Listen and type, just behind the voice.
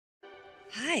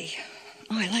Hi.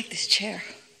 Oh, I like this chair.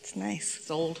 It's nice. It's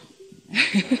old.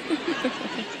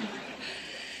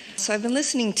 So I've been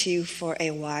listening to you for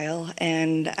a while,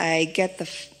 and I get the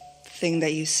thing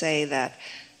that you say that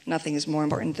nothing is more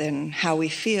important than how we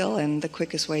feel, and the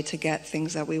quickest way to get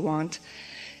things that we want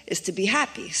is to be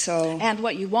happy. And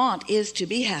what you want is to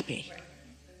be happy.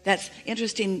 That's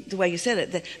interesting the way you said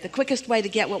it. The quickest way to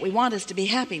get what we want is to be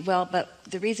happy. Well, but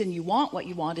the reason you want what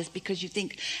you want is because you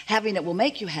think having it will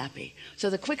make you happy.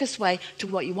 So the quickest way to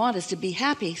what you want is to be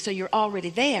happy, so you're already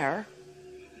there.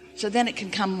 So then it can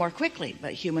come more quickly.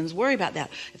 But humans worry about that.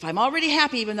 If I'm already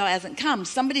happy, even though it hasn't come,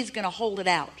 somebody's going to hold it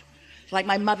out. Like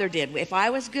my mother did. If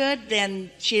I was good, then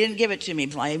she didn't give it to me.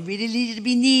 I really needed to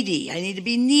be needy. I needed to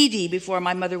be needy before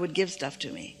my mother would give stuff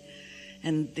to me.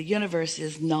 And the universe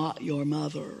is not your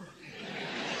mother.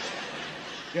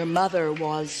 Your mother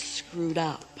was screwed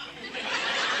up.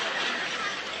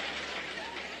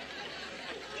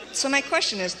 So my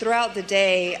question is, throughout the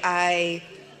day, I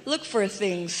look for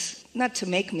things, not to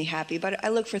make me happy, but I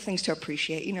look for things to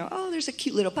appreciate. You know, oh, there's a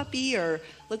cute little puppy, or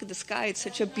look at the sky, it's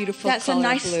such a beautiful color. That's a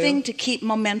nice thing to keep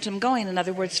momentum going. In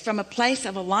other words, from a place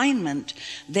of alignment,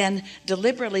 then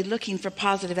deliberately looking for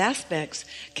positive aspects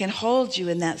can hold you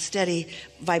in that steady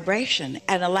vibration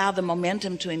and allow the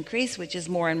momentum to increase, which is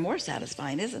more and more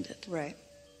satisfying, isn't it? Right.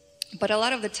 But a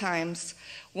lot of the times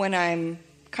when I'm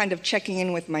kind of checking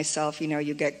in with myself, you know,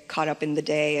 you get caught up in the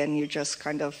day and you're just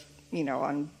kind of, you know,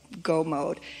 on go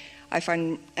mode.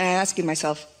 I'm asking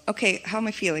myself, okay, how am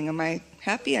I feeling? Am I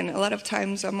happy? And a lot of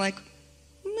times I'm like,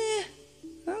 meh,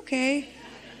 okay.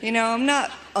 You know, I'm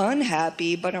not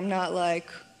unhappy, but I'm not like,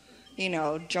 you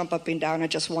know, jump up and down, I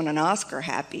just won an Oscar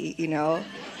happy, you know.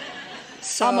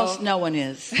 So, almost no one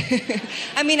is.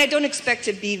 I mean, I don't expect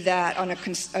to be that on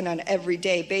an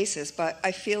everyday basis, but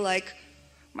I feel like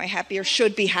my happier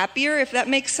should be happier, if that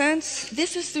makes sense.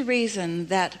 This is the reason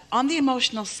that on the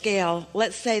emotional scale,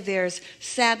 let's say there's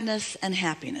sadness and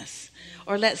happiness,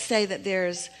 or let's say that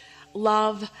there's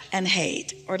love and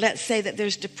hate, or let's say that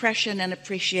there's depression and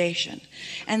appreciation.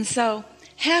 And so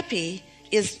happy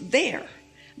is there.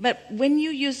 But when you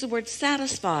use the word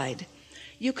satisfied,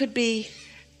 you could be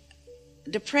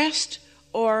depressed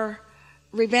or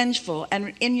revengeful,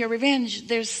 and in your revenge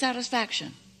there's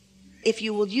satisfaction. If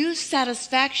you will use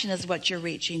satisfaction as what you're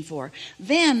reaching for,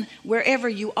 then wherever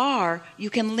you are, you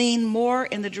can lean more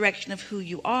in the direction of who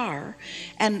you are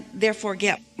and therefore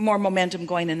get more momentum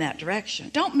going in that direction.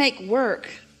 Don't make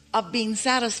work of being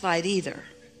satisfied either.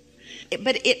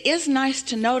 But it is nice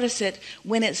to notice it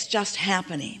when it's just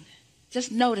happening.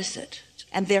 Just notice it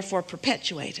and therefore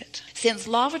perpetuate it. Since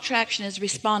law of attraction is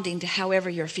responding to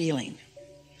however you're feeling,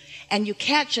 and you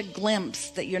catch a glimpse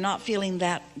that you're not feeling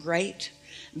that great,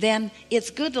 then it's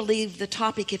good to leave the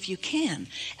topic if you can.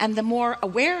 And the more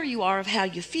aware you are of how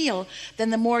you feel, then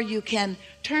the more you can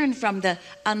turn from the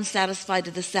unsatisfied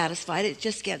to the satisfied. It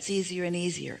just gets easier and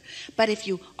easier. But if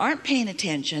you aren't paying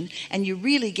attention and you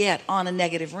really get on a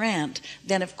negative rant,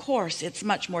 then of course it's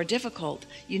much more difficult.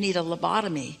 You need a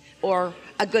lobotomy or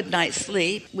a good night's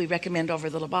sleep, we recommend over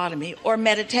the lobotomy, or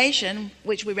meditation,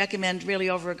 which we recommend really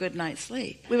over a good night's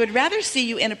sleep. We would rather see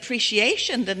you in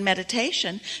appreciation than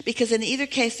meditation, because in either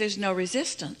case there's no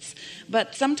resistance.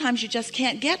 But sometimes you just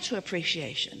can't get to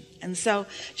appreciation. And so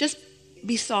just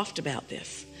be soft about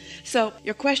this. So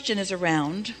your question is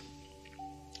around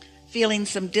feeling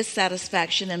some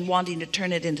dissatisfaction and wanting to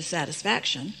turn it into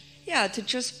satisfaction. Yeah, to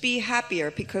just be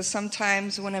happier, because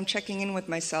sometimes when I'm checking in with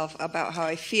myself about how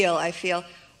I feel,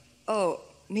 oh,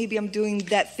 maybe I'm doing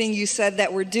that thing you said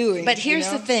that we're doing. But here's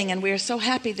the thing, and we are so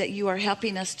happy that you are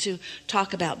helping us to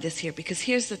talk about this here, because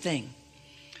here's the thing.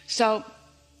 So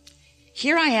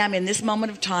here I am in this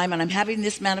moment of time, and I'm having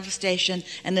this manifestation,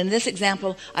 and in this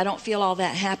example, I don't feel all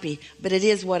that happy, but it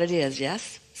is what it is,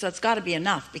 yes? So it's got to be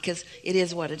enough, because it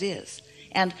is what it is.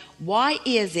 And why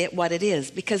is it what it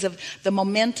is? Because of the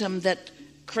momentum that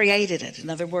created it. In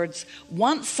other words,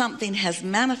 once something has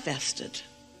manifested,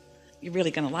 you're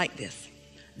really going to like this.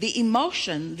 The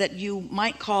emotion that you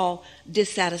might call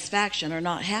dissatisfaction or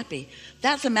not happy,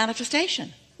 that's a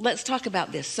manifestation. Let's talk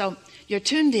about this. So you're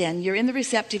tuned in, you're in the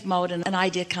receptive mode, and an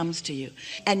idea comes to you.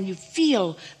 And you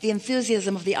feel the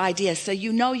enthusiasm of the idea. So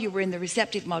you know you were in the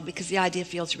receptive mode because the idea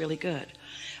feels really good.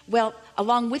 Well,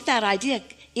 along with that idea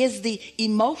is the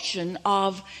emotion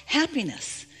of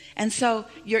happiness. And so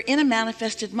you're in a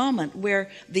manifested moment where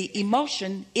the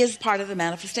emotion is part of the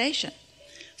manifestation.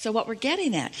 So what we're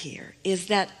getting at here is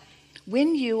that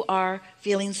when you are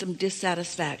feeling some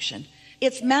dissatisfaction,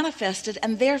 it's manifested,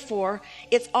 and therefore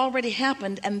it's already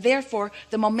happened, and therefore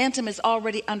the momentum is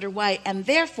already underway, and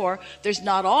therefore there's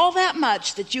not all that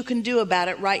much that you can do about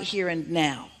it right here and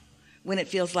now. when it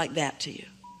feels like that to you.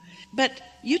 But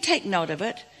you take note of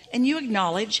it, and you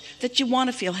acknowledge that you want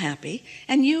to feel happy,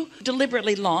 and you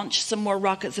deliberately launch some more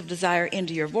rockets of desire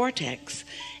into your vortex,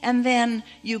 and then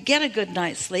you get a good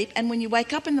night's sleep, and when you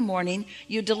wake up in the morning,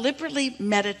 you deliberately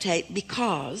meditate,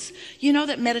 because you know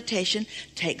that meditation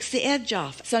takes the edge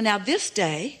off. So now this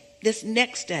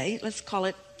next day, let's call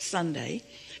it Sunday,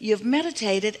 you've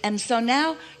meditated, and so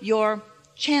now your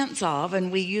chance of,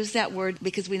 and we use that word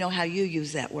because we know how you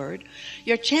use that word,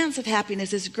 your chance of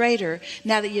happiness is greater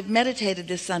now that you've meditated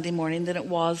this Sunday morning than it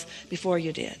was before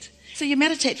you did. So you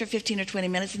meditate for 15 or 20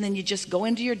 minutes, and then you just go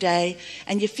into your day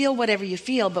and you feel whatever you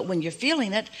feel. But when you're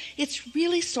feeling it, it's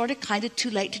really sort of kind of too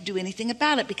late to do anything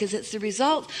about it, because it's the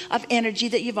result of energy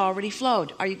that you've already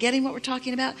flowed. Are you getting what we're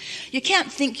talking about? You can't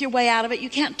think your way out of it. You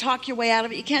can't talk your way out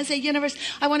of it. You can't say, universe,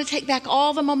 I want to take back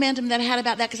all the momentum that I had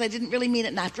about that because I didn't really mean it.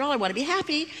 And after all, I want to be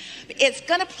happy. It's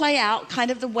going to play out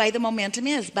kind of the way the momentum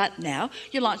is. But now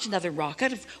you launch another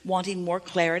rocket of wanting more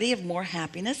clarity, of more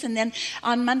happiness. And then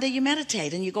on Monday you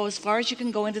meditate, and you go as far as you can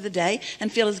go into the day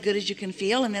and feel as good as you can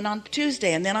feel, and then on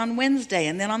Tuesday, and then on Wednesday,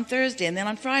 and then on Thursday, and then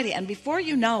on Friday, and before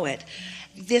you know it,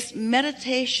 this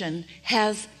meditation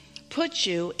has put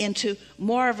you into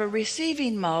more of a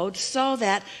receiving mode, so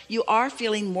that you are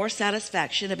feeling more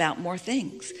satisfaction about more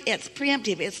things. It's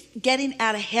preemptive. It's getting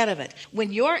out ahead of it.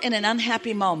 When you're in an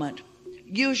unhappy moment,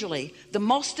 usually the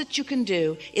most that you can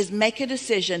do is make a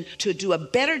decision to do a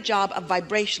better job of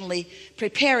vibrationally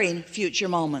preparing future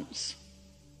moments.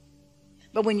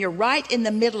 But when you're right in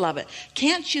the middle of it,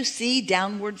 can't you see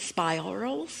downward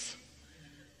spirals?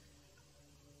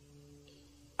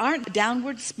 Aren't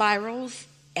downward spirals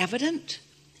evident?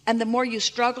 And the more you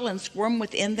struggle and squirm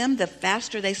within them, the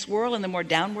faster they swirl and the more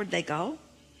downward they go.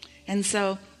 And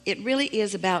so it really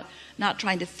is about not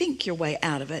trying to think your way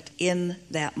out of it in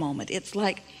that moment. It's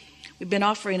like, we've been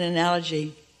offering an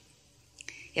analogy.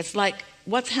 It's like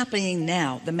what's happening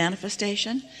now, the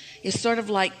manifestation, is sort of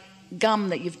like gum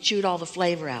that you've chewed all the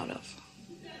flavor out of.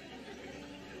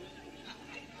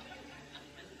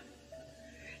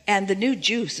 And the new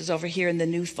juice is over here in the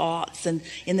new thoughts and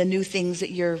in the new things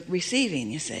that you're receiving,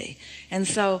 you see. And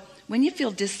so when you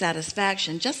feel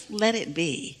dissatisfaction, just let it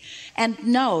be. And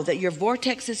know that your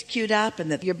vortex is queued up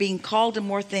and that you're being called to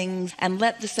more things, and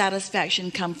let the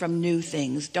satisfaction come from new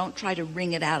things. Don't try to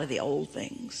wring it out of the old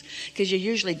things, because you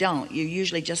usually don't. You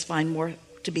usually just find more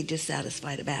to be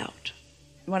dissatisfied about.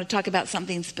 You want to talk about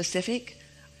something specific?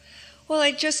 Well,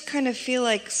 I just kind of feel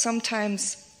like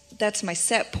sometimes that's my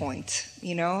set point,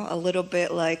 a little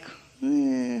bit like,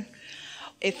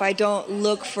 if I don't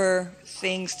look for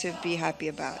things to be happy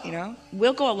about,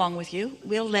 We'll go along with you.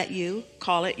 We'll let you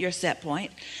call it your set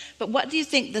point. But what do you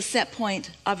think the set point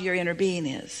of your inner being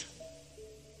is?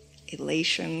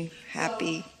 Elation,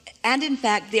 happy. And in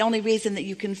fact, the only reason that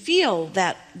you can feel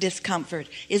that discomfort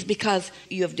is because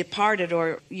you have departed,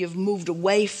 or you've moved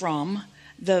away from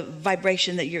the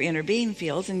vibration that your inner being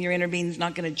feels, and your inner being is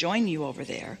not going to join you over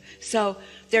there. So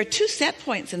there are two set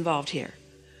points involved here.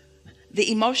 The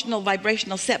emotional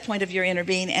vibrational set point of your inner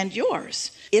being and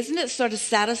yours. Isn't it sort of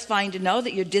satisfying to know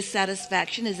that your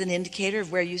dissatisfaction is an indicator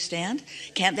of where you stand?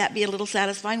 Can't that be a little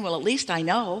satisfying? Well, at least I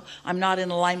know I'm not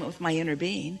in alignment with my inner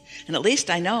being. And at least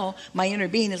I know my inner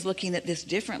being is looking at this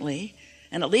differently.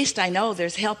 And at least I know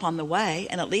there's help on the way.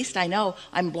 And at least I know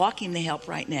I'm blocking the help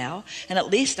right now. And at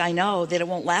least I know that it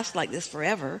won't last like this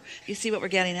forever. You see what we're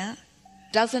getting at?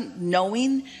 Doesn't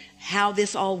knowing how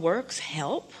this all works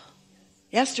help?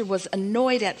 Esther was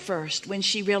annoyed at first when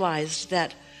she realized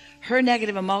that her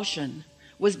negative emotion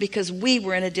was because we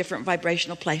were in a different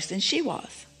vibrational place than she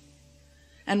was.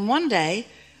 And one day,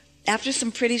 after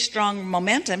some pretty strong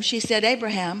momentum, she said,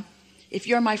 Abraham, if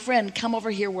you're my friend, come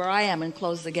over here where I am and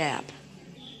close the gap.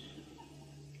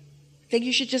 I think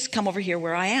you should just come over here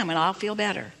where I am and I'll feel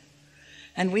better.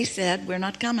 And we said, we're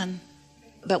not coming,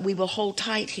 but we will hold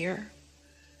tight here,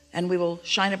 and we will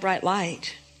shine a bright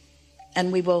light.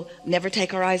 And we will never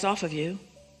take our eyes off of you,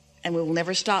 and we will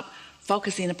never stop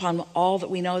focusing upon all that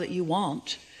we know that you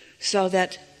want, so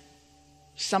that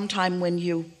sometime when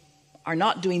you are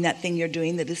not doing that thing you're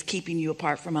doing that is keeping you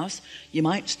apart from us, you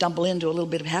might stumble into a little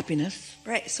bit of happiness.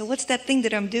 Right. So what's that thing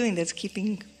that I'm doing that's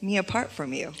keeping me apart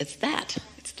from you? It's that.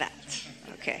 It's that.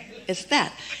 Okay. It's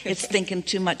that. It's thinking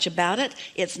too much about it.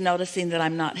 It's noticing that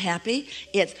I'm not happy.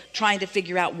 It's trying to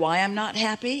figure out why I'm not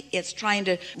happy. It's trying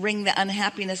to wring the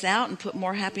unhappiness out and put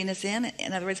more happiness in.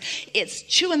 In other words, it's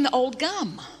chewing the old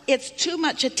gum. It's too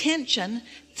much attention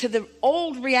to the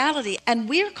old reality. And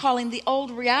we're calling the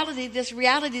old reality, this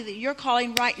reality that you're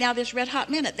calling right now, this red hot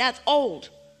minute. That's old.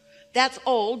 That's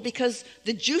old because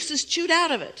the juice is chewed out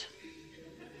of it.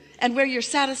 And where your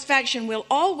satisfaction will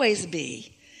always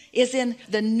be is in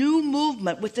the new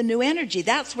movement with the new energy.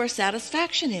 That's where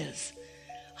satisfaction is.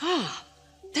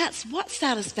 That's what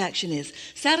satisfaction is.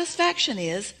 Satisfaction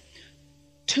is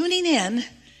tuning in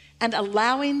and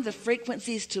allowing the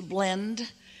frequencies to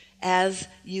blend as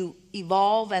you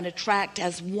evolve and attract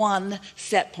as one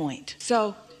set point.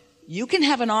 So you can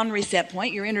have an ornery set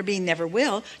point, your inner being never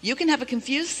will. You can have a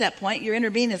confused set point, your inner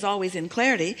being is always in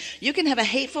clarity. You can have a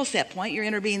hateful set point, your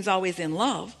inner being is always in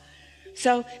love.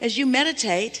 So as you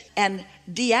meditate and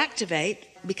deactivate,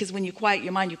 because when you quiet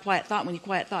your mind, you quiet thought. When you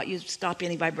quiet thought, you stop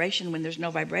any vibration. When there's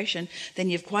no vibration, then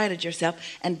you've quieted yourself.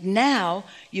 And now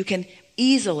you can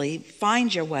easily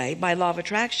find your way by law of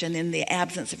attraction, in the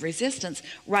absence of resistance,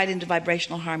 right into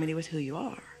vibrational harmony with who you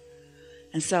are.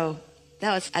 And so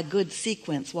that was a good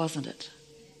sequence, wasn't it?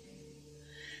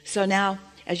 So now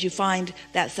as you find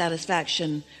that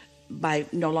satisfaction by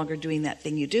no longer doing that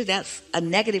thing you do, that's a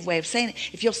negative way of saying it.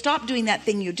 If you'll stop doing that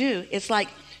thing you do, it's like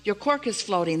your cork is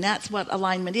floating. That's what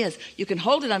alignment is. You can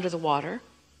hold it under the water.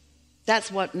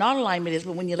 That's what not alignment is.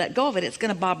 But when you let go of it, it's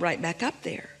going to bob right back up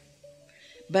there.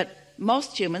 But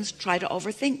most humans try to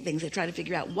overthink things. They try to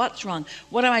figure out what's wrong.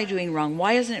 What am I doing wrong?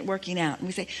 Why isn't it working out? And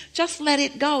we say, just let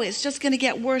it go. It's just going to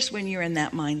get worse when you're in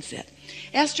that mindset.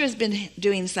 Esther has been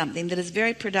doing something that is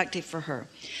very productive for her.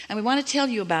 And we want to tell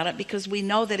you about it because we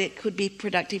know that it could be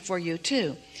productive for you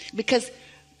too. Because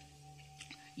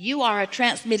you are a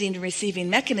transmitting and receiving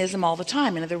mechanism all the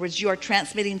time. In other words, you are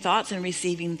transmitting thoughts and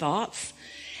receiving thoughts.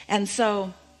 And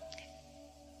so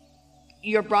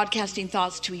you're broadcasting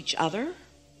thoughts to each other.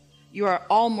 You are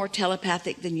all more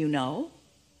telepathic than you know.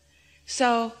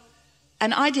 So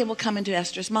an idea will come into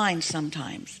Esther's mind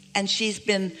sometimes. And she's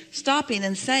been stopping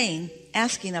and saying,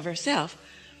 asking of herself,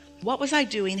 what was I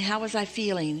doing? How was I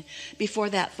feeling before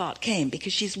that thought came?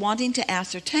 Because she's wanting to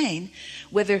ascertain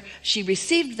whether she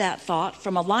received that thought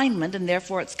from alignment, and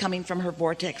therefore it's coming from her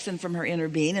vortex and from her inner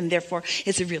being, and therefore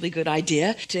it's a really good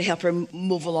idea to help her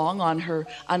move along on her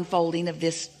unfolding of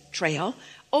this trail.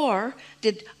 Or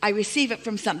did I receive it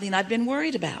from something I've been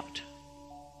worried about?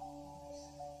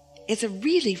 It's a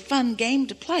really fun game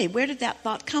to play. Where did that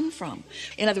thought come from?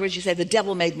 In other words, you say, the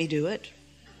devil made me do it.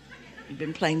 You've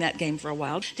been playing that game for a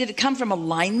while. Did it come from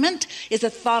alignment? Is it a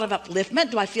thought of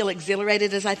upliftment? Do I feel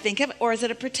exhilarated as I think of it? Or is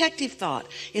it a protective thought?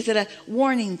 Is it a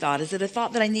warning thought? Is it a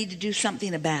thought that I need to do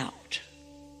something about?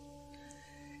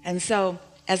 And so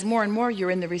as more and more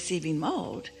you're in the receiving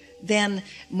mode, then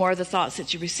more of the thoughts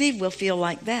that you receive will feel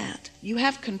like that. You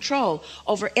have control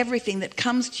over everything that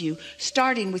comes to you,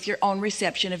 starting with your own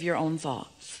reception of your own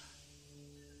thoughts.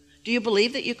 Do you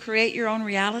believe that you create your own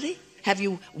reality? Have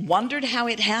you wondered how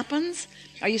it happens?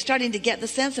 Are you starting to get the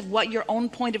sense of what your own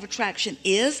point of attraction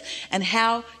is and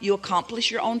how you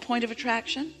accomplish your own point of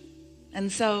attraction?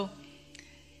 And so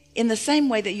in the same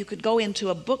way that you could go into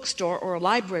a bookstore or a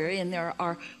library, and there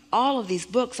are all of these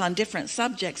books on different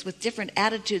subjects with different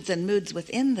attitudes and moods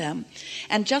within them,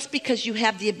 and just because you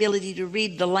have the ability to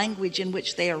read the language in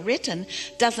which they are written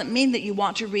doesn't mean that you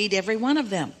want to read every one of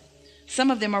them.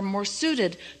 Some of them are more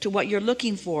suited to what you're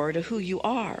looking for, to who you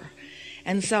are.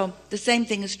 And so the same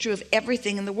thing is true of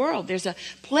everything in the world. There's a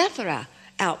plethora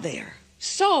out there,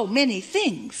 so many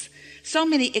things, so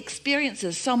many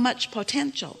experiences, so much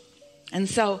potential. And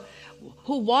so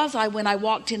who was I when I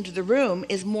walked into the room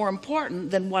is more important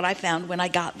than what I found when I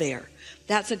got there.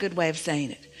 That's a good way of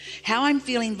saying it. How I'm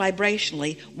feeling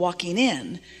vibrationally walking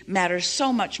in matters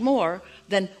so much more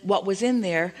than what was in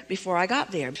there before I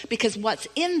got there, because what's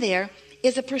in there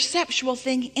is a perceptual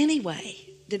thing anyway.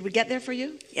 Did we get there for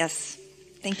you? Yes.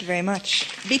 Thank you very much.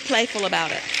 Be playful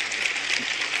about it.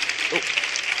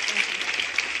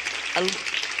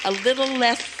 A little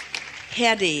less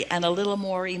heady and a little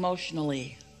more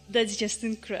emotionally. That's just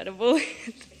incredible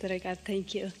that I got.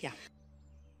 Thank you. Yeah.